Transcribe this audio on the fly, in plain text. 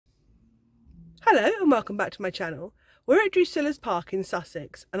Hello and welcome back to my channel. We're at Drusillas Park in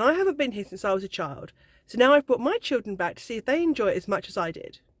Sussex and I haven't been here since I was a child, so now I've brought my children back to see if they enjoy it as much as I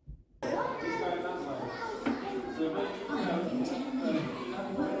did.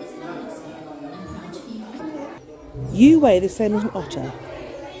 You weigh the same as an otter.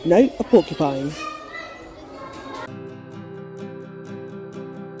 No, a porcupine.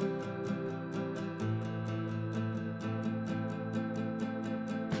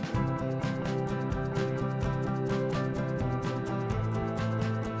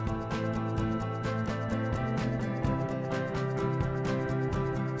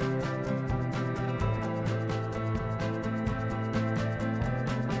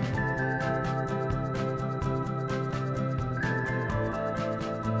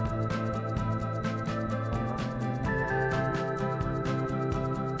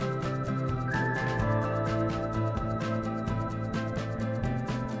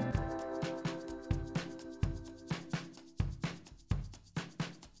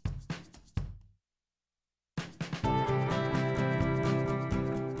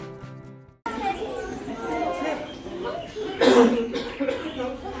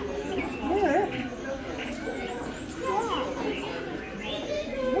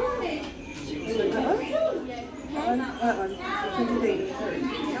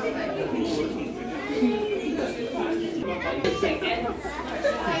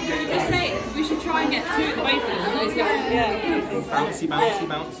 We should try and get two away from them. Yeah. Bouncy, bouncy,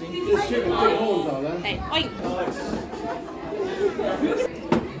 bouncy. There's two big horns, are there? Hey, oink.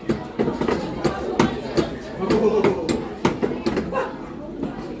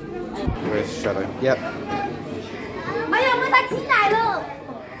 Where's the shadow? Yep. 哎呀，妈，他挤奶了！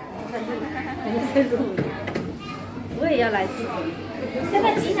我也要来挤，要不要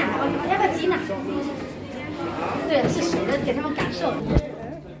挤奶？要不要挤奶？对，是谁的？给他们感受。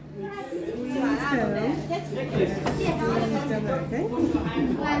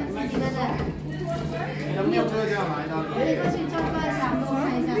来，几个人？有没有车这样来的？过去交关一下，给我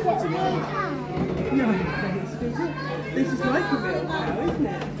看一下。 No, this is like a real cow, isn't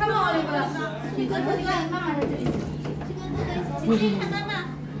it? Come on, Oliver. 你这个妈妈在这里。妈妈，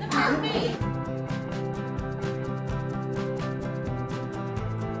在旁边。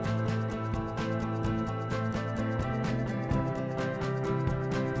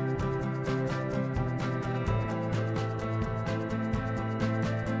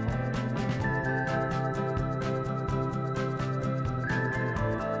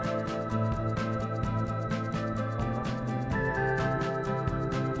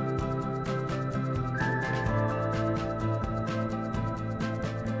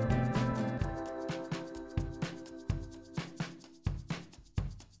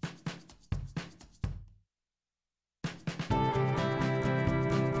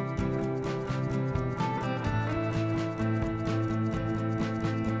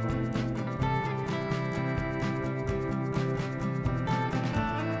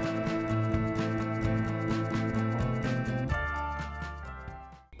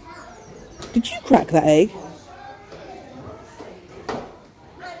 Did you crack that egg?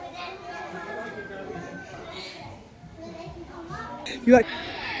 You like...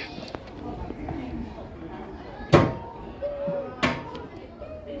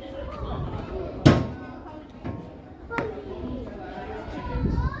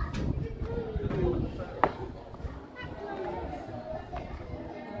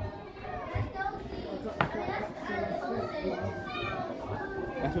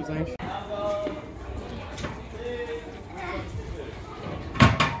 That's what's nice.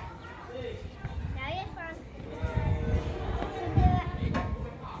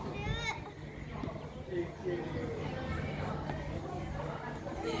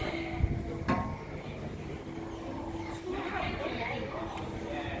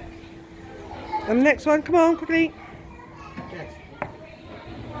 And the next one, come on, quickly.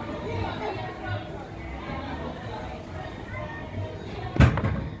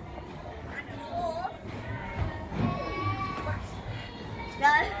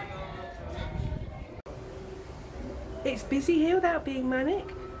 It's busy here without being manic.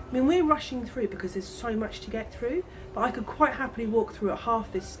 I mean, we're rushing through because there's so much to get through, but I could quite happily walk through at half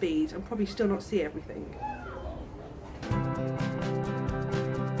this speed and probably still not see everything.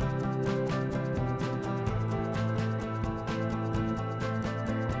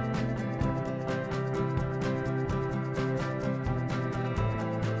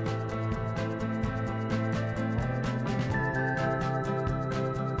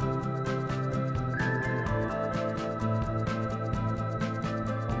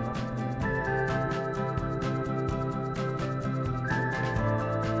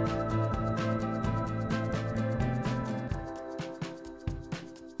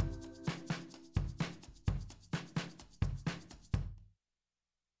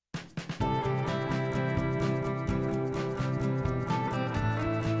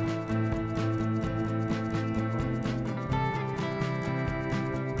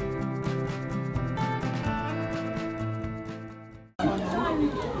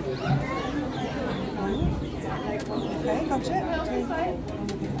 Cut it. Take it.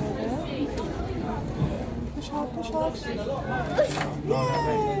 Push hard, push hard.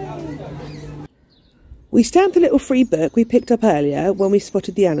 Yay! We stamped the little free book we picked up earlier when we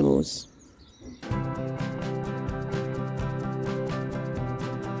spotted the animals.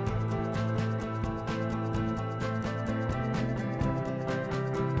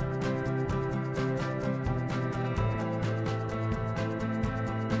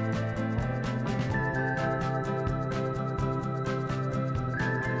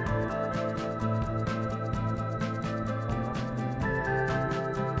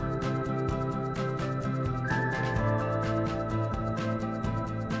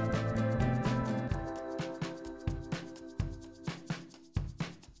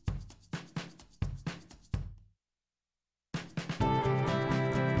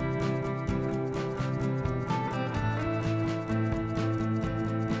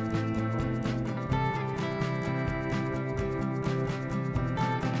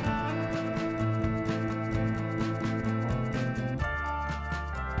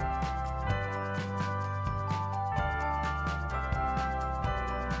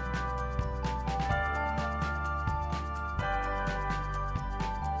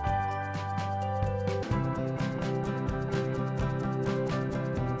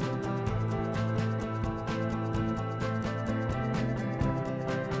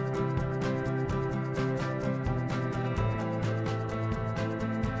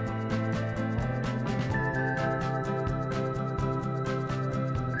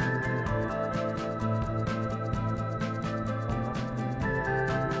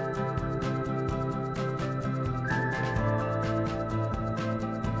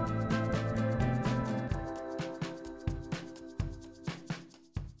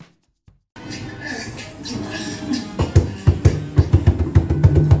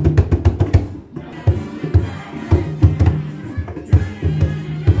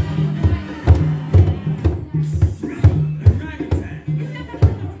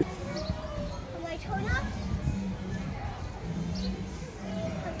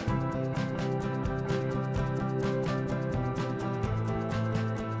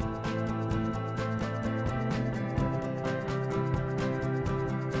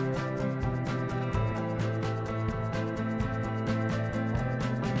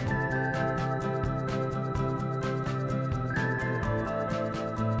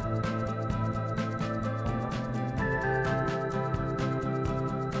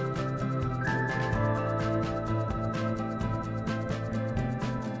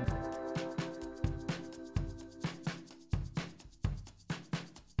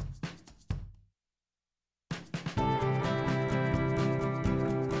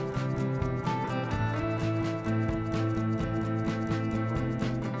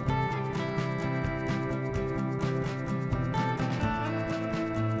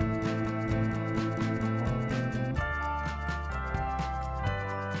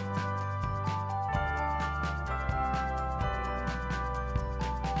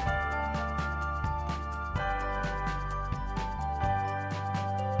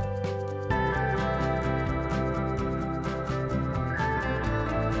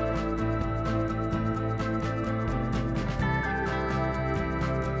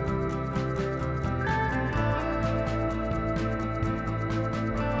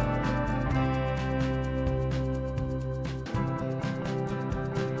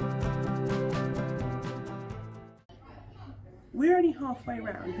 We're only halfway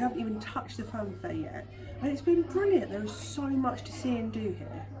around, we haven't even touched the funfair yet, and it's been brilliant. There is so much to see and do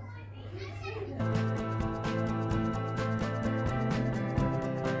here.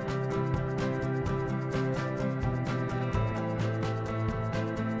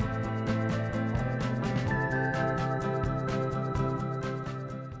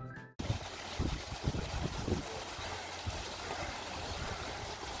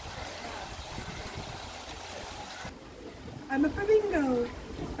 I'm a flamingo,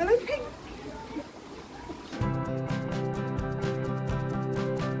 and I'm pink.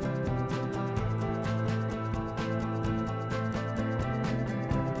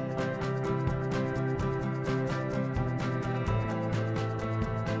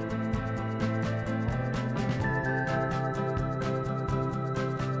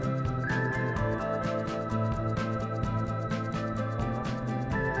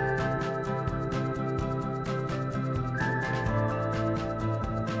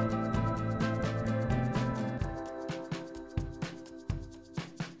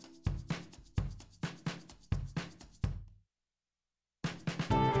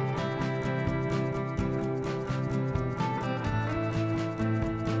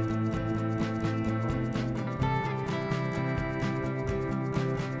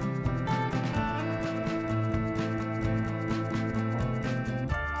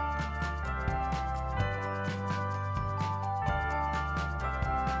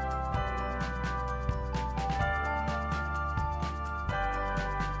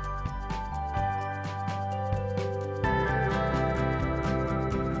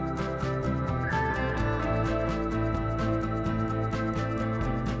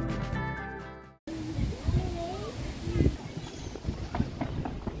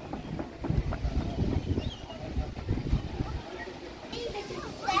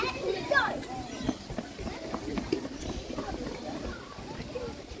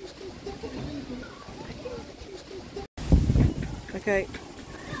 Okay.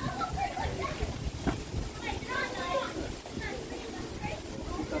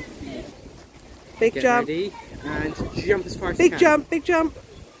 Big Get jump. ready and jump as far as you Big can. jump, big jump.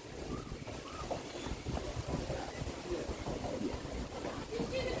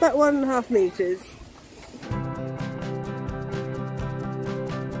 About 1.5 meters.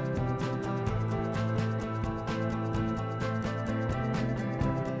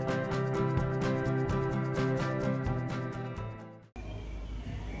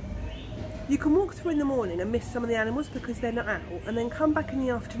 You can walk through in the morning and miss some of the animals because they're not out, and then come back in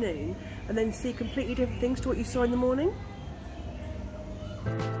the afternoon and then see completely different things to what you saw in the morning.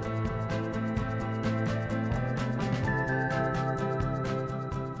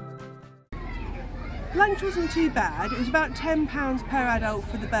 Lunch wasn't too bad. It was about £10 per adult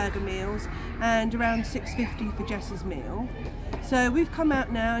for the burger meals and around £6.50 for Jess's meal. So we've come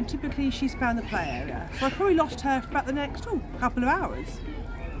out now, and typically she's found the play area. So I probably lost her for about the next couple of hours.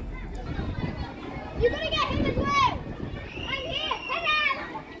 You're gonna get him as well! I'm here!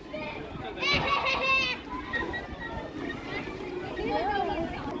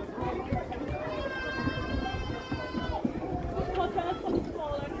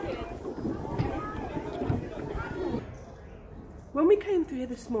 When we came through here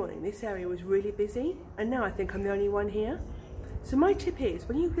this morning, this area was really busy, and now I think I'm the only one here. So my tip is,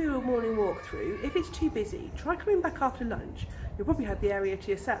 when you do a morning walk through, if it's too busy, try coming back after lunch. You'll probably have the area to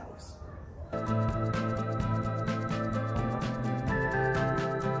yourselves.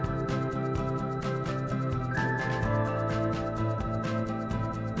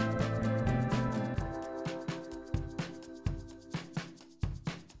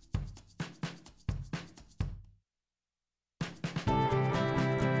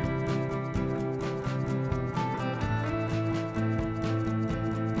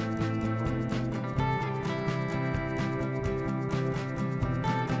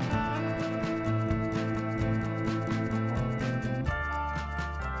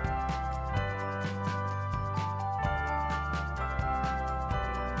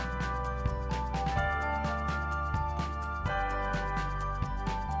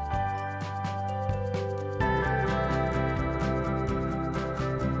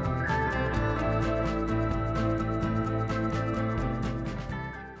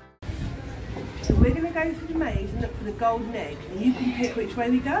 So we're going to go through the maze and look for the golden egg, and you can pick which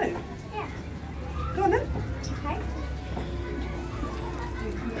way we go. Yeah. Go on then. Okay.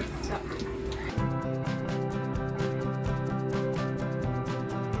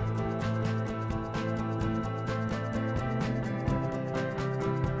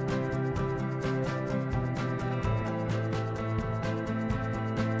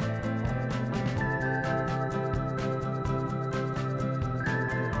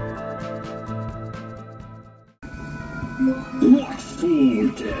 What fool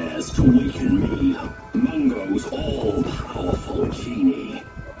dares to waken me, Mungo's all-powerful genie?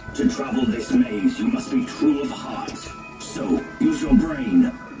 To travel this maze, you must be true of heart. So, use your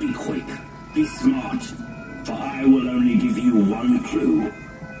brain, be quick, be smart, for I will only give you one clue.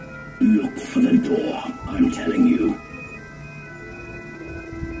 Look for the door, I'm telling you.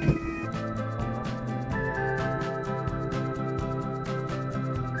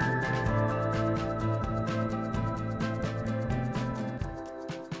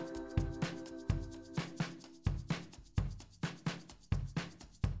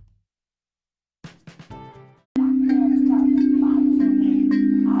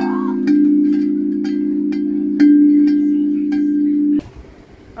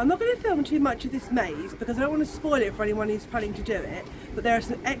 I'm not going to film too much of this maze because I don't want to spoil it for anyone who's planning to do it, but there are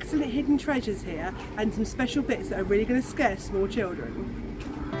some excellent hidden treasures here and some special bits that are really going to scare small children.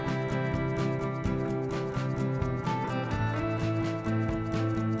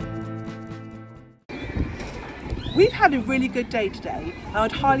 We've had a really good day today, and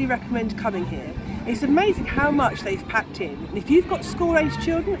I'd highly recommend coming here. It's amazing how much they've packed in, and if you've got school-aged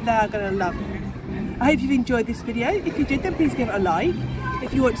children, they are going to love it. I hope you've enjoyed this video. If you did, then please give it a like.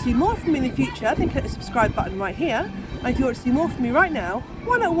 If you want to see more from me in the future, then click the subscribe button right here. And if you want to see more from me right now,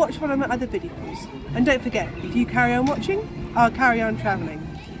 why not watch one of my other videos? And don't forget, if you carry on watching, I'll carry on travelling.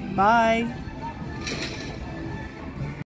 Bye!